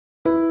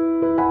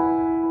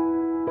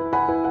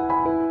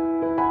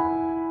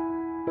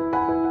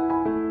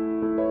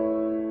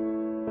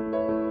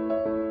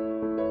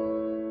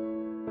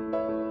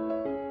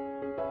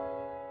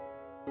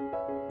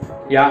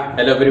Yeah,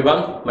 hello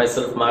everyone,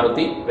 myself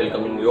Maruti,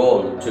 welcoming you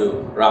all to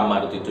Ram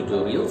Maruti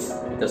Tutorials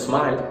with a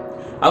smile.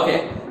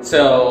 Okay,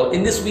 so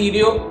in this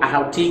video I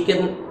have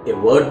taken a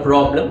word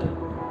problem,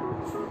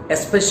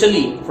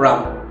 especially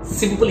from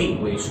simple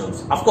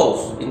equations. Of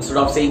course, instead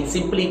of saying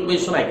simple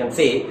equation, I can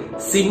say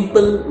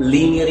simple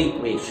linear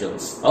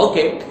equations.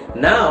 Okay,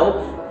 now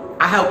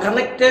I have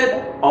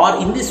connected, or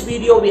in this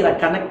video we are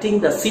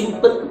connecting the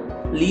simple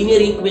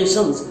linear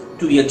equations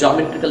to a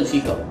geometrical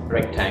figure,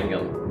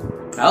 rectangle.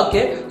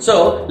 Okay,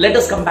 so let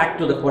us come back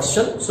to the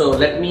question. So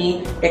let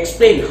me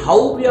explain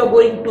how we are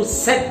going to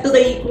set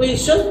the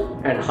equation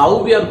and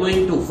how we are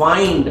going to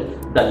find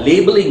the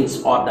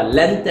labelings or the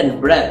length and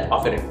breadth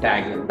of a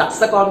rectangle. That's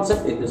the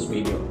concept in this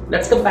video.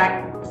 Let's come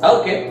back.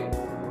 Okay,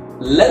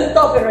 length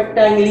of a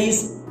rectangle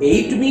is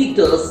 8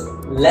 meters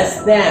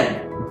less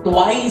than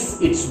twice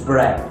its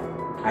breadth.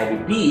 I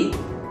repeat,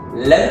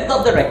 length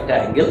of the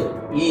rectangle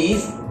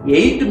is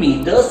 8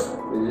 meters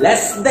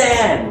less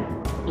than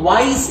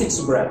twice its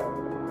breadth.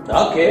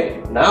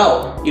 Okay,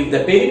 now if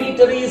the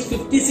perimeter is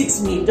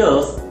 56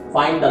 meters,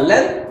 find the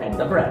length and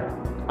the breadth.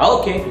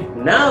 Okay,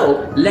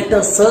 now let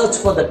us search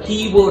for the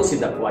keywords in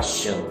the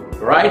question,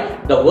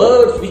 right? The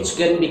words which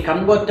can be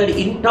converted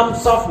in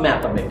terms of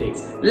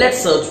mathematics.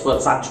 Let's search for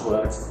such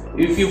words.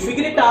 If you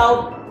figure it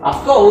out,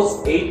 of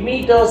course, 8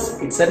 meters,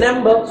 it's a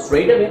number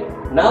straight away.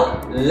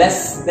 Now,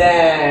 less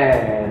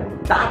than.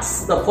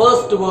 That's the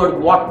first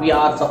word what we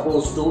are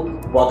supposed to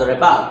bother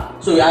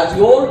about. So as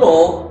you all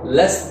know,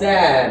 less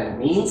than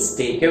means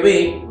take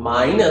away,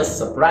 minus,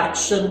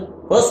 subtraction,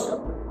 first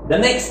term. The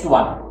next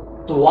one,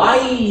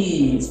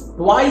 twice.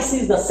 Twice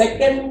is the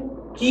second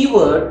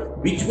keyword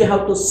which we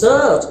have to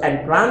search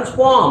and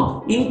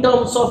transform in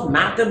terms of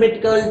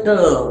mathematical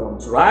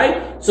terms,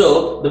 right?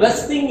 So the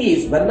best thing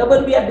is,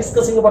 whenever we are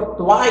discussing about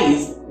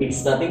twice,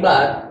 it's nothing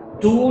but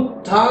 2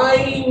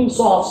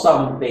 times of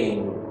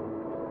something.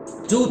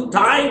 2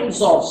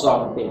 times of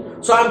something.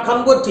 So I'm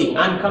converting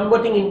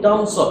in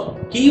terms of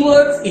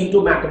keywords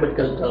into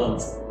mathematical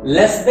terms.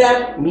 Less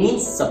than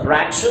means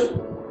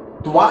subtraction.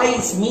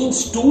 Twice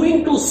means 2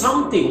 into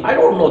something. I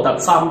don't know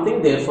that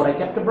something, therefore I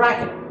kept a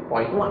bracket.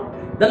 Point 1.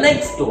 The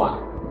next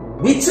one.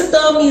 Which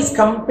term is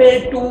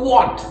compared to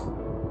what?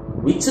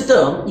 Which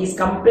term is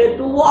compared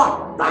to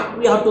what? That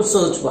we have to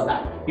search for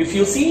that. If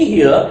you see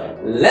here,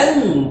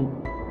 length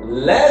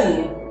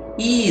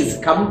is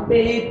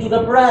compared to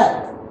the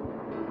breadth.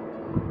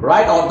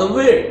 Right, or the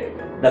width.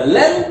 The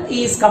length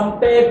is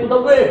compared to the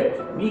width.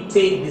 We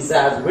take this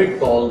as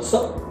width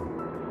also.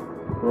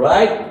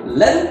 Right,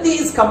 length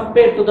is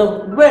compared to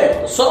the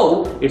width.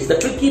 So it's the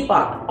tricky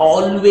part.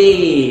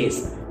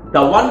 Always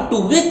the one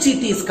to which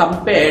it is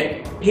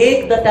compared,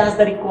 take that as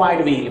the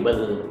required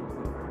variable.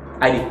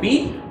 I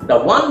repeat, the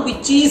one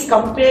which is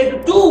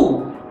compared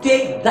to,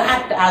 take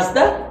that as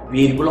the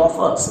variable of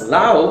us.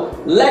 Now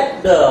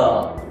let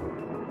the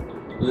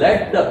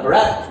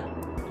breadth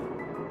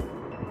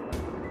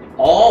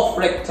of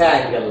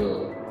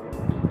rectangle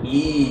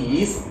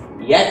is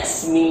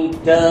x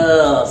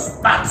meters.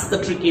 That's the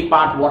tricky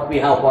part what we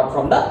have got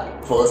from the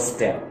first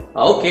step.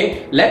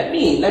 Okay, let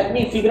me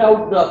figure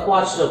out the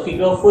question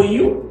figure for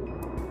you.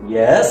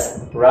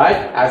 Yes,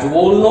 right, as you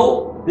all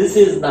know, this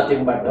is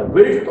nothing but the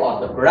width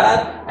or the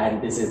breadth,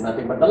 and this is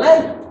nothing but the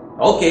length.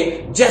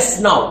 Okay, just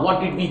now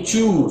what did we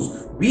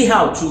choose? We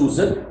have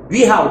taken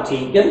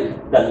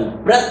the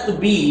breadth to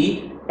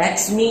be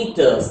x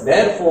meters,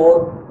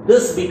 therefore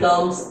this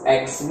becomes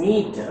x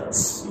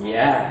meters.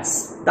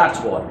 Yes, that's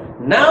what.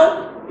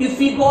 Now, if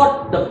we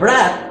got the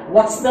breadth,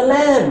 what's the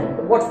length?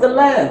 What's the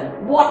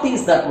length? What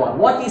is that one?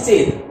 What is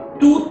it?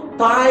 2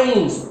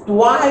 times,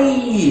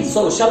 twice.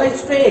 So, shall I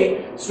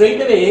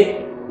straight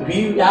away,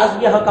 as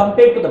we have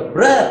compared to the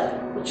breadth,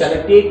 shall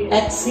I take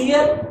x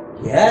here?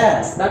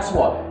 Yes, that's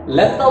what.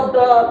 Let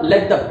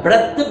the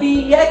breadth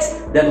be x,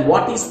 then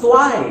what is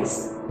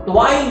twice?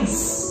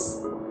 Twice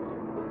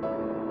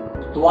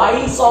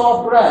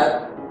of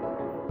breadth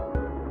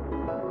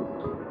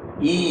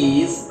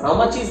is, how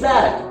much is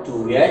that?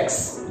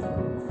 2x,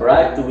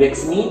 right?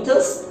 2x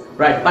meters,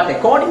 right? But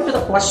according to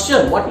the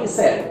question, what he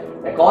said,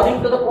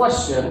 according to the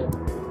question,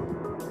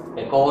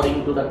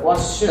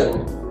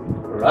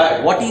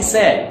 right? What he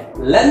said,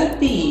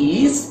 length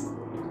is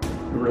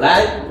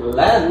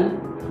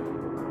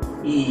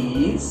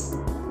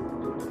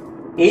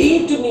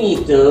 8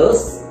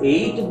 meters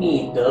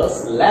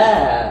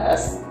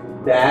less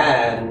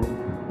than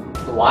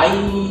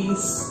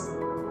twice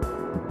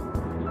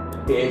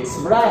its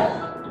breadth.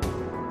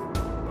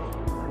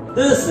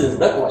 This is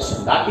the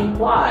question. That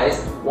implies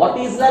what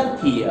is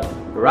length here,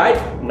 right?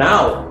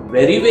 Now,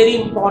 very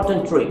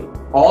important trick.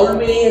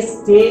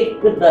 Always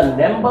take the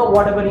number,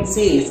 whatever it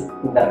says,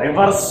 in the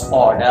reverse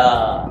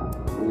order.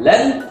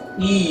 Length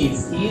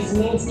is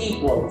means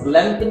equals,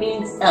 length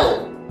means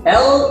L.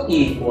 L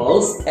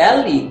equals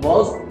the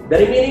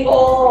remaining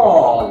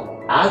all.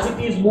 As it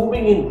is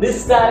moving in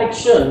this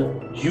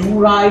direction, you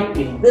write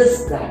in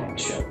this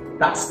direction.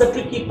 That's the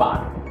tricky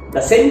part.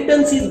 The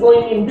sentence is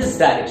going in this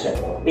direction.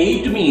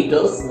 8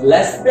 meters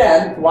less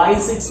than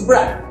twice its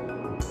breadth.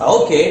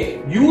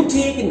 Okay, you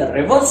take in the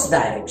reverse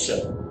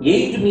direction.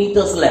 8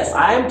 meters less.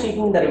 I am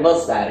taking the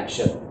reverse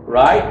direction.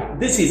 Right?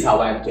 This is how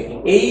I am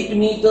taking. 8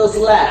 meters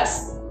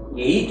less.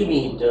 8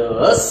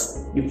 meters.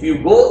 If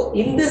you go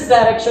in this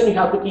direction, you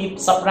have to keep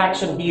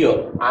subtraction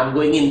here. I am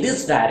going in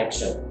this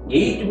direction.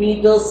 8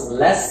 meters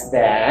less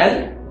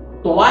than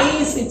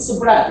twice its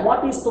breadth.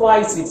 What is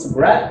twice its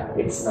breadth?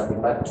 It's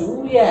nothing but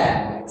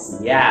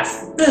 2x.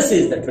 Yes, this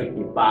is the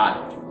tricky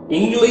part.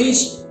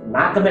 English,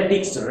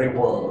 mathematics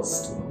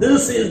reversed.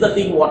 This is the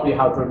thing what we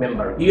have to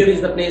remember. Here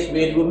is the place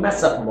where you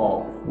mess up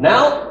more.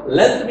 Now,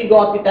 length we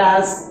got it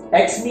as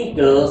x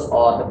meters,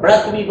 or the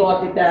breadth we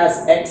got it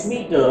as x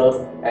meters,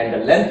 and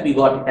the length we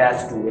got it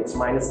as 2x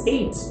minus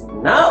 8.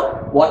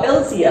 Now, what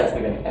else he has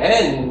given?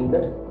 And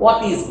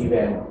what is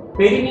given?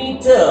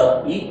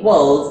 Perimeter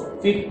equals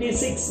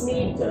 56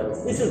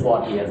 meters. This is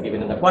what he has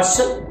given in the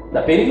question.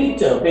 The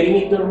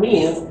perimeter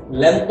means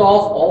length of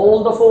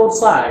all the four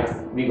sides.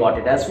 We got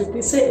it as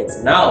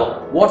 56.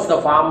 Now, what's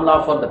the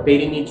formula for the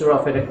perimeter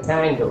of a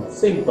rectangle?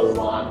 Simple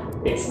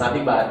one. It's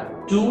nothing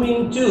but 2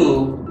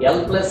 into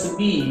L plus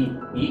B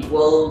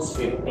equals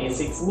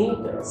 56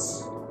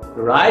 meters.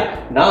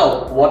 Right?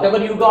 Now, whatever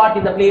you got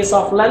in the place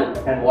of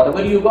length and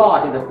whatever you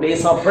got in the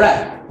place of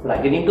breadth,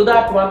 plug it into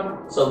that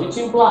one. So, which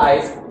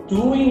implies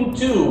 2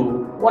 into,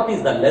 what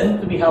is the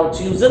length we have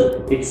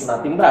chosen? It's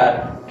nothing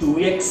but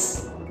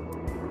 2x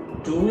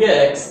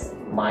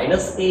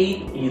minus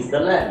 8 is the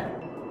length.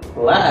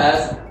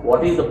 Plus,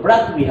 what is the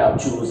breadth we have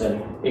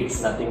chosen?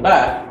 It's nothing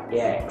but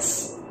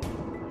x.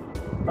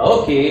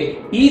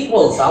 Okay,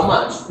 equals how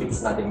much?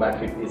 It's nothing but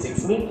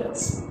 56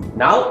 meters.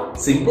 Now,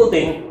 simple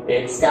thing,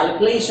 it's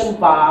calculation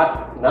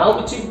part.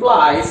 Now, which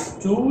implies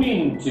 2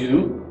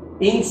 into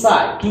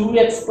inside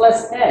 2x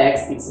plus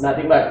x, it's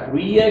nothing but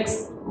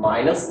 3x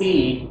minus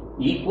 8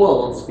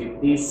 equals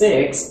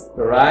 56.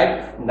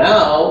 Right?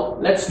 Now,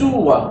 let's do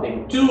one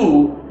thing.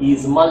 2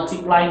 is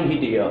multiplying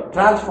here.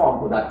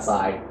 Transform to that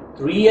side.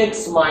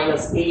 3x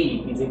minus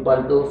 8 is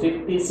equal to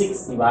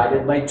 56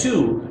 divided by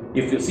 2.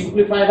 If you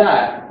simplify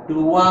that, 2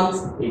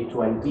 ones is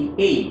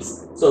 28.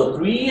 So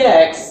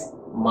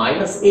 3x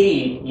minus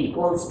 8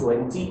 equals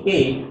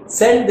 28.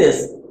 Send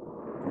this,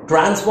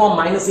 transform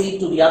minus 8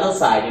 to the other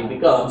side. It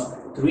becomes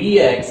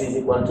 3x is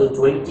equal to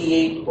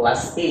 28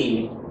 plus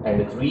 8,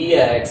 and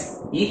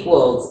 3x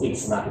equals,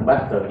 it's nothing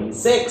but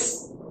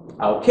 36.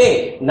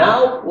 Okay,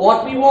 now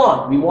what we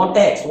want? We want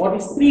x. What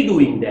is 3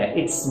 doing there?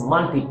 It's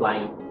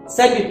multiplying.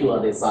 Set it to the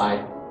other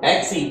side.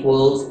 X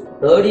equals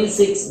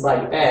 36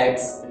 by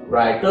x,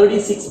 right?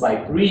 36 by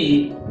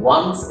 3,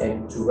 1s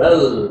and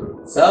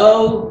 12.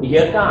 So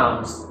here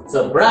comes,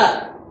 so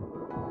breadth,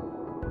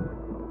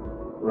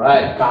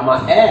 right,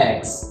 comma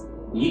x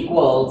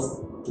equals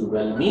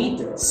 12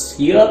 meters.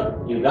 Here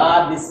you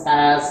got this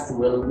as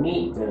 12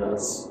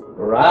 meters.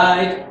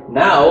 Right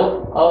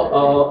now,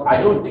 I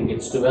don't think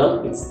it's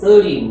 12, it's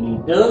 13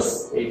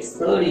 meters. It's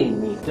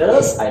 13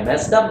 meters. I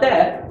messed up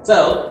there.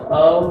 So,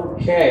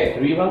 okay,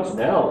 3 ones,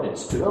 no,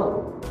 it's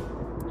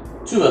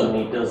 12. 12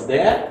 meters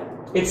there.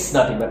 It's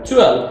nothing but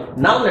 12.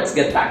 Now let's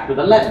get back to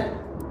the length.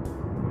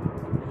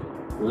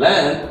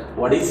 Length,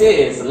 what it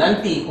says,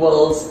 length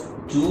equals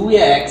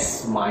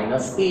 2x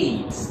minus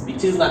 8,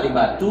 which is nothing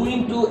but 2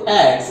 into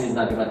x is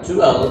nothing but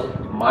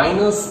 12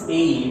 minus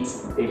 8,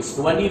 it's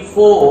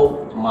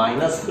 24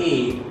 minus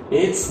 8,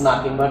 it's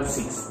nothing but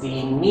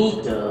 16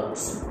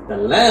 meters. The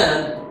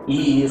length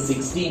is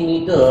 16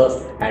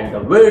 meters and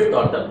the width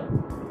or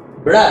the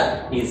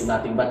breadth is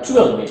nothing but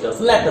 12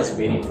 meters. Let us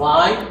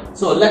verify.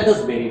 So let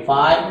us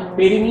verify.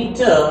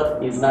 Perimeter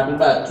is nothing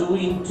but 2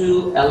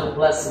 into L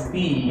plus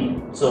B.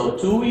 So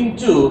 2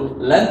 into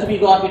length we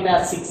got it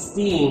as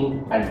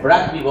 16 and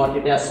breadth we got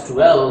it as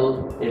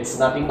 12. It's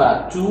nothing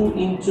but 2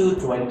 into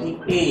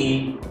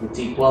 28, which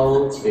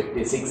equals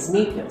 56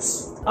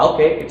 meters.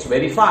 Okay, it's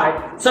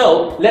verified.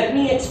 So let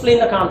me explain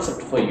the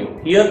concept for you.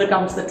 Here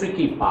comes the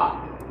tricky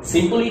part.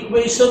 Simple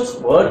equations,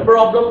 word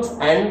problems,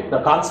 and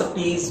the concept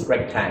is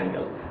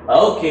rectangle.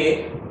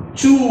 Okay,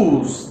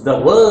 choose the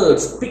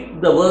words, pick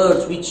the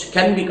words which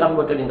can be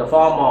converted in the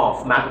form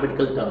of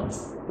mathematical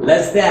terms.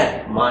 Less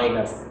than,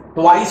 minus.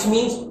 Twice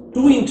means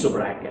 2 into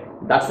bracket.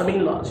 That's the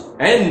main logic.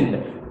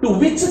 And to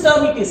which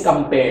term it is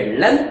compared?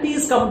 Length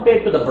is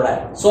compared to the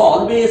breadth. So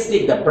always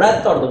take the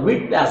breadth or the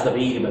width as the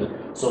variable.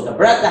 So the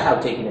breadth I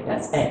have taken it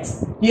as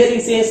x. Here he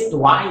says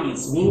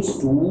twice means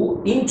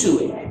 2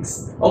 into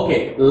x.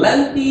 Okay,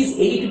 length is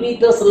 8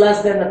 meters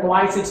less than the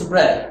twice its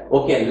breadth.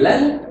 Okay,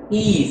 length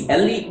is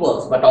L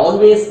equals, but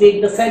always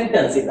take the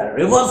sentence in the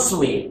reverse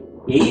way.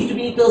 8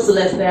 meters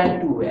less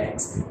than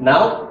 2x.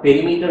 Now,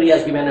 perimeter he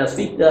has given us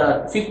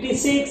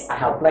 56. I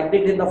have plugged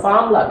it in the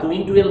formula 2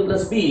 into L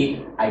plus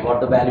B. I got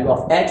the value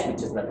of x,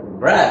 which is nothing but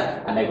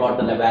breadth, and I got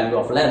the value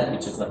of length,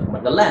 which is nothing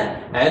but the length,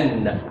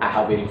 and I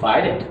have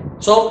verified it.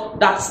 So,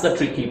 that's the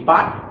tricky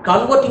part.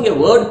 Converting a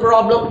word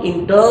problem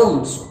in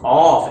terms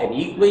of an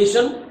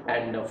equation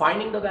and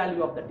finding the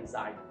value of the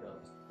desired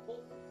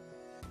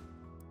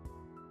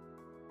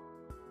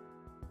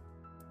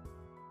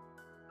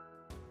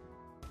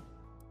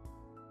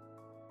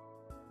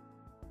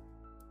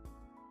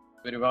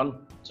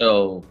Everyone,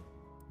 so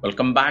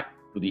welcome back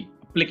to the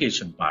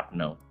application part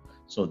now.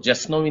 So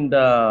just now in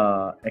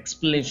the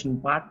explanation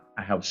part,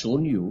 I have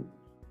shown you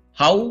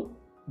how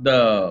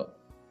the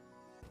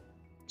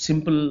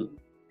simple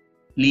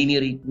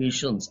linear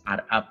equations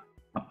are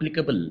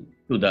applicable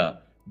to the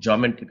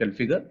geometrical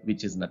figure,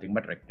 which is nothing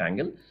but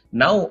rectangle.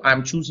 Now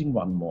I'm choosing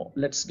one more.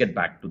 Let's get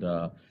back to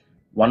the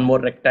one more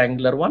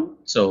rectangular one.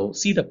 So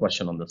see the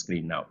question on the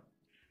screen now.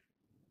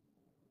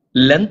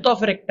 Length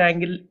of a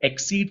rectangle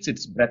exceeds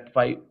its breadth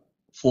by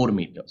 4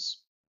 meters.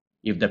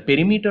 If the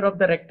perimeter of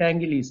the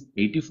rectangle is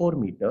 84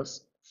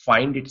 meters,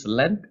 find its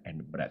length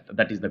and breadth.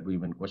 That is the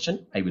given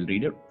question. I will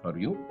read it for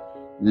you.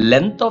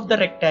 Length of the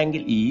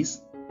rectangle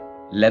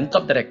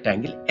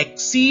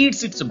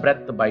exceeds its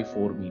breadth by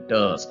 4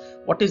 meters.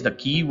 What is the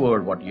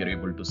keyword? What you're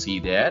able to see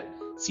there?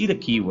 See the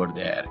keyword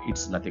there.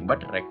 It's nothing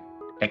but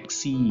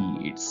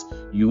exceeds.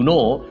 You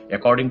know,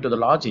 according to the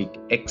logic,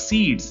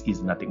 exceeds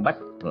is nothing but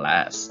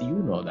plus. You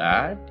know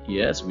that.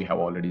 Yes, we have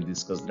already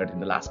discussed that in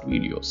the last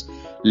videos.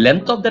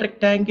 Length of the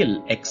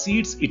rectangle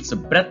exceeds its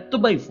breadth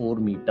by 4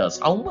 meters.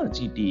 How much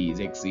it is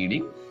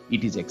exceeding?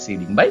 It is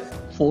exceeding by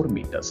 4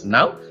 meters.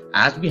 Now,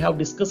 as we have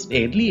discussed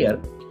earlier,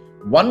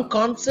 one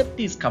concept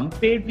is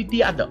compared with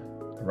the other,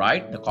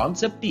 right? The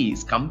concept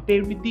is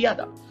compared with the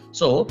other.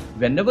 So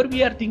whenever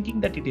we are thinking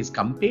that it is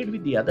compared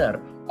with the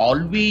other,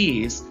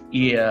 always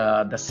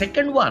the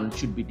second one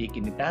should be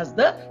taken it as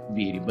the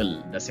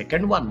variable. The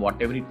second one,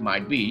 whatever it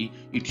might be,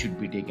 it should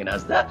be taken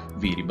as the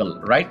variable,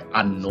 right?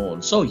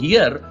 Unknown. So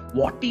here,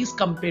 what is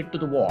compared to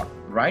the what,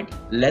 right?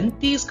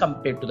 Length is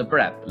compared to the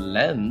breadth.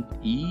 Length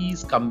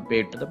is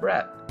compared to the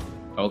breadth.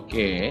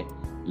 Okay.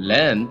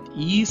 Length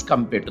is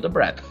compared to the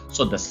breadth.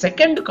 So the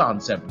second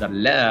concept, the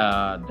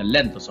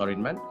length, sorry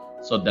man.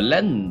 So the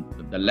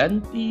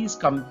length is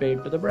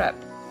compared to the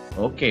breadth.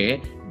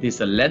 Okay, this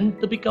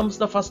length becomes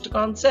the first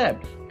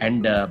concept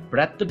and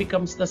breadth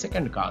becomes the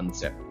second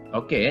concept.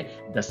 Okay,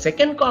 the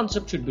second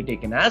concept should be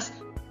taken as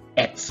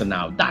x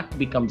now. That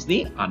becomes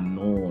the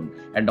unknown.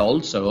 And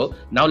also,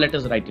 now let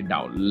us write it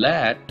down.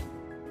 Let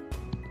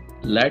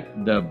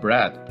the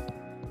breadth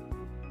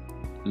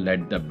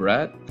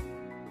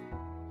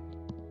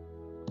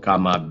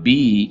comma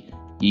b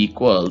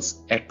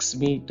equals x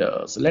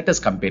meters. Let us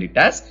compare it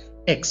as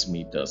x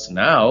meters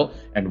now.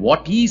 And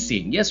what he is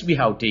saying, yes, we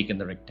have taken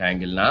the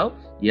rectangle now.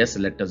 Yes,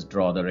 let us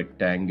draw the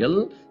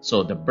rectangle.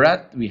 So the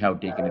breadth we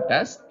have taken it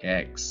as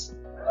x.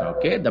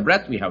 Okay, the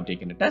breadth we have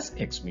taken it as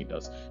x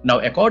meters. Now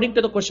according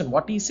to the question,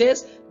 what he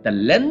says, the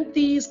length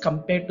is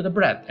compared to the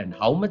breadth and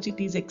how much it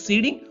is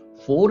exceeding?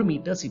 4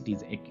 meters it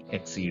is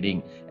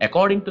exceeding.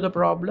 According to the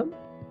problem,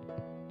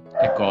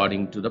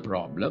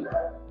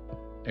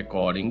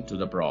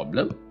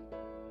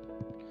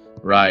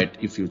 right,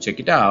 if you check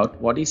it out,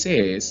 what he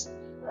says,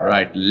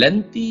 right,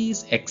 length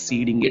is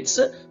exceeding its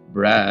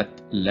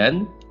breadth.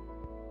 Length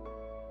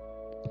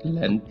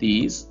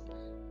is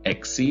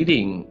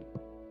exceeding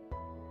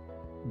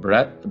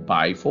breadth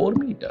by 4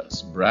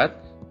 meters. Breadth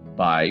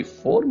by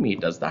 4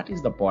 meters. That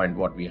is the point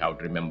what we have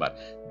to remember.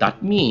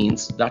 That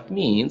means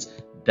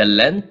the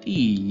length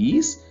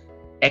is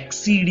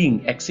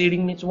exceeding.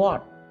 Exceeding means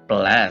what?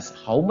 Plus.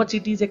 How much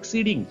it is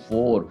exceeding?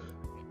 4.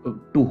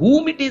 To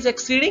whom it is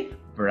exceeding?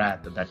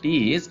 Breadth. That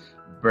is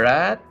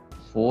breadth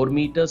 4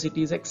 meters it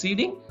is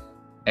exceeding.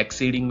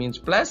 Exceeding means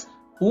plus.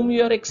 Whom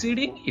you are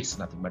exceeding? It's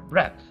nothing but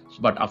breadth.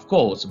 But of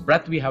course,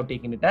 breadth we have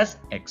taken it as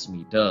x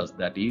meters.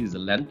 That is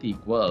length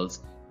equals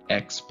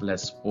x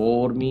plus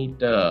 4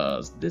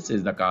 meters. This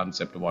is the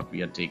concept what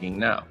we are taking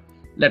now.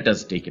 Let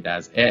us take it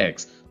as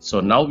x. So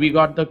now we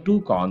got the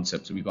two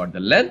concepts. We got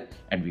the length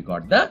and we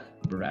got the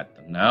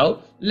breadth.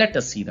 Now let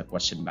us see the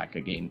question back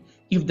again.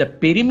 If the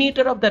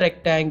perimeter of the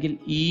rectangle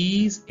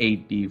is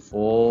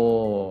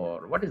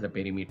 84, what is the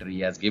perimeter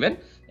he has given?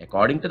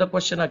 According to the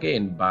question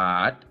again,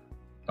 but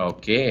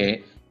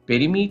okay,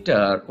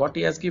 perimeter, what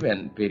he has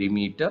given?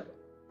 Perimeter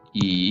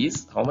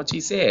is, how much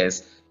he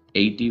says?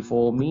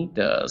 84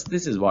 meters.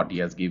 This is what he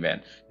has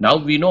given. Now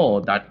we know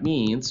that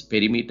means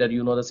perimeter,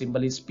 you know the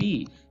symbol is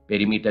P.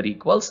 Perimeter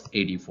equals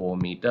 84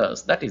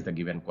 meters. That is the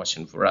given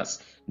question for us.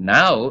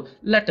 Now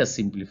let us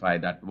simplify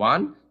that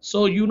one.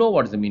 So you know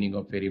what is the meaning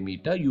of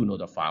perimeter. You know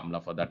the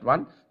formula for that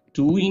one.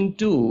 2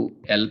 into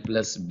L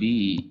plus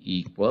B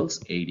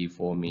equals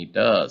 84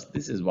 meters.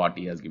 This is what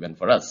he has given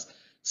for us.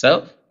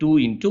 So 2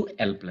 into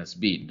L plus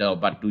B.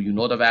 But do you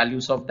know the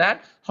values of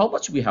that? How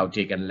much we have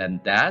taken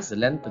length as?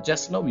 Length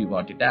just now we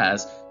got it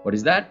as, what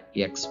is that?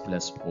 X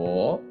plus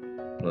 4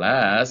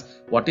 plus,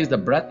 what is the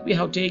breadth we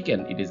have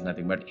taken? It is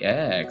nothing but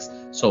x.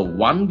 So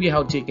 1 we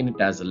have taken it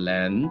as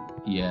length,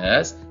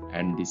 yes,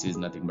 and this is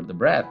nothing but the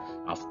breadth.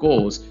 Of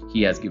course,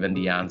 he has given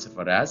the answer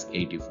for us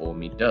 84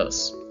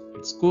 meters.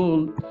 It's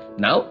cool.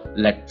 Now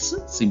let's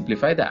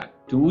simplify that.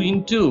 2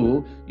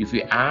 into, if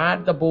we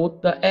add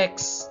both the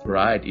x,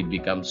 right, it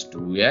becomes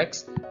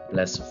 2x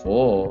plus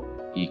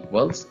 4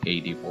 equals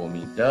 84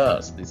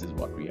 meters. This is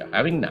what we are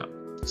having now.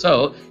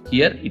 So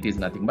here it is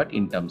nothing but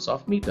in terms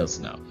of meters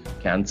now.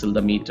 Cancel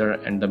the meter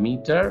and the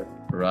meter,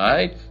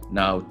 right?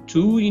 Now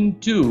 2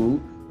 into,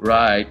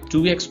 right,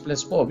 2x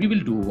plus 4, we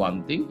will do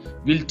one thing.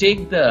 We'll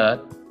take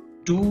the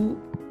 2,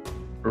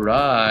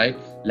 right,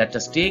 let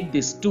us take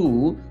this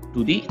 2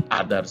 to the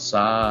other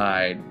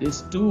side.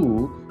 This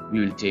 2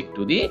 we will take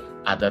to the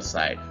other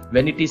side.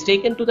 When it is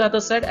taken to the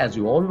other side, as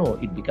you all know,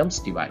 it becomes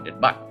divided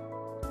by.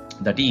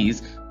 That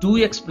is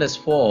 2x plus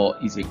 4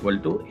 is equal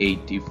to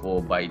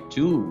 84 by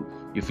 2.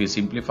 If you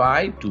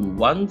simplify 2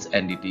 once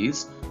and it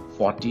is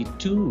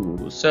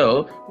 42.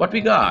 So what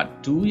we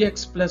got,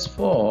 2x plus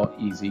 4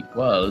 is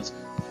equals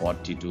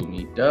 42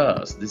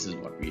 meters. This is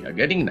what we are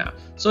getting now.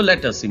 So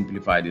let us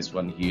simplify this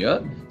one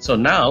here. So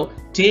now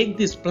take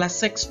this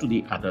plus x to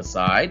the other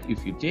side.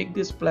 If you take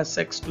this plus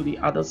x to the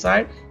other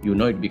side, you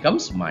know it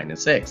becomes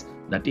minus x.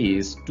 That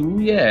is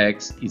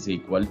 2x is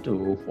equal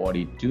to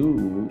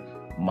 42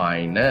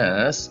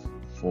 minus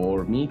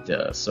 4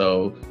 meters.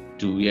 So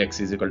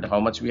 2x is equal to how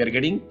much we are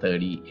getting?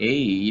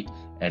 38,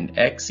 and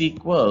x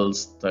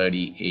equals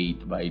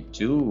 38 by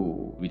 2,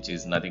 which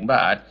is nothing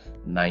but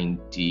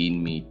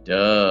 19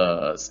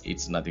 meters.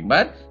 It's nothing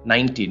but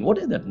 19. What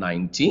is that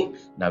 19?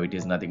 Now it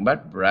is nothing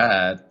but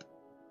breadth.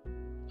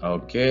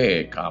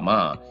 Okay,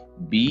 comma,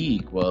 b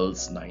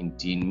equals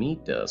 19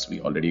 meters.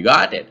 We already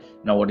got it.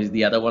 Now what is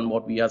the other one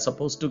what we are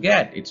supposed to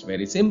get? It's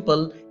very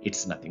simple.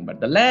 It's nothing but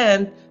the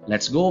length.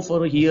 Let's go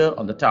for here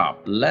on the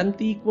top.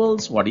 Length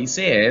equals what he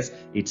says.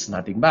 It's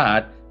nothing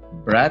but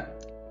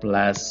breadth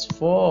plus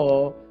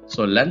 4.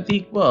 So length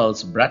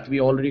equals breadth,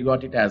 we already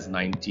got it as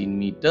 19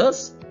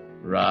 meters,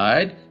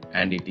 right?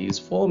 And it is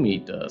 4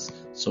 meters.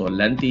 So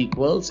length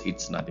equals,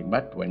 it's nothing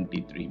but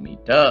 23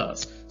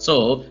 meters.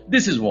 So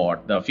this is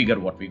what the figure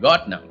what we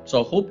got now.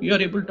 So hope you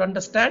are able to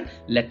understand.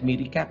 Let me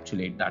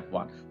recapitulate that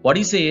one. What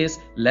he says,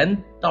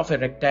 length of a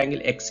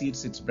rectangle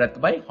exceeds its breadth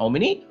by how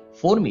many?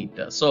 4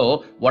 meters.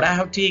 So what I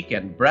have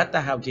taken, breadth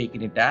I have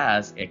taken it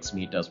as x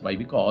meters. Why?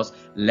 Because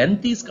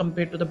length is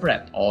compared to the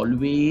breadth.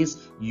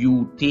 Always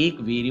you take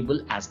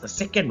variable as the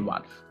second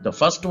one. The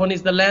first one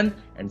is the length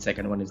and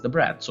second one is the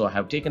breadth. So I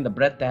have taken the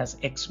breadth as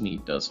x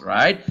meters,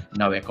 right?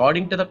 Now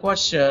according to the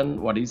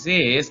question, what it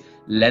says,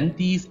 length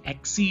is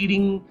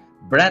exceeding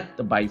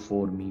breadth by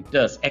 4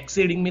 meters.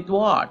 Exceeding with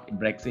what?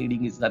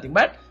 Exceeding is nothing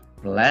but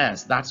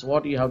plus. That's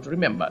what you have to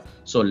remember.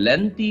 So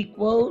length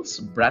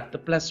equals breadth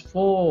plus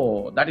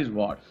 4. That is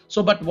what.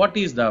 So but what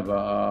is the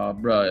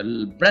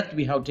breadth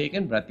we have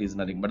taken? Breadth is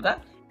nothing but the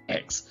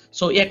x.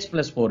 So x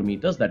plus 4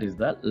 meters, that is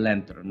the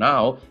length.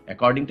 Now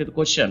according to the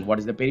question, what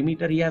is the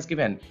perimeter he has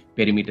given?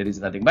 Perimeter is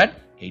nothing but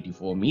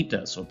 84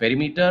 meters. So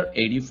perimeter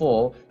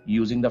 84,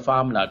 using the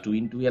formula 2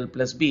 into L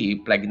plus B,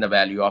 plug in the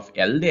value of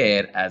L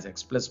there as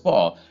x plus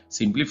 4.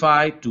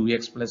 Simplify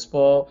 2x plus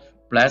 4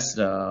 plus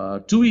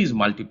 2 is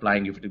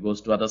multiplying. If it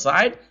goes to other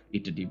side,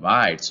 it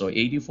divides. So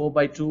 84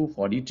 by 2,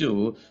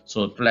 42.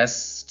 So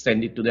plus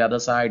send it to the other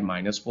side,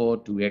 minus 4,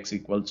 2x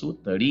equals to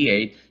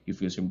 38.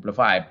 If you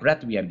simplify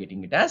breadth, we are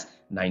getting it as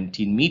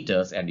 19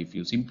 meters. And if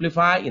you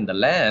simplify in the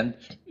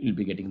length, you'll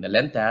be getting the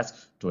length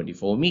as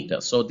 24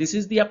 meters. So this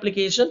is the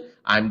application.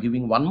 I'm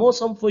giving one more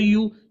sum for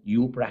you.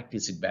 You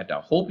practice it better.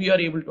 Hope you are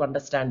able to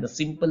understand the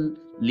simple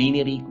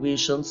linear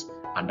equations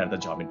under the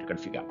geometrical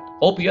figure.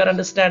 Hope you are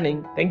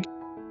understanding. Thank you.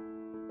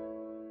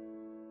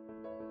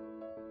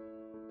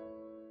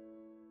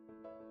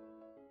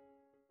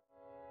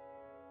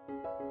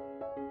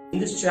 In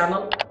this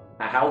channel,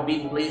 I have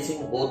been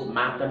placing both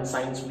math and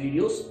science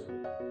videos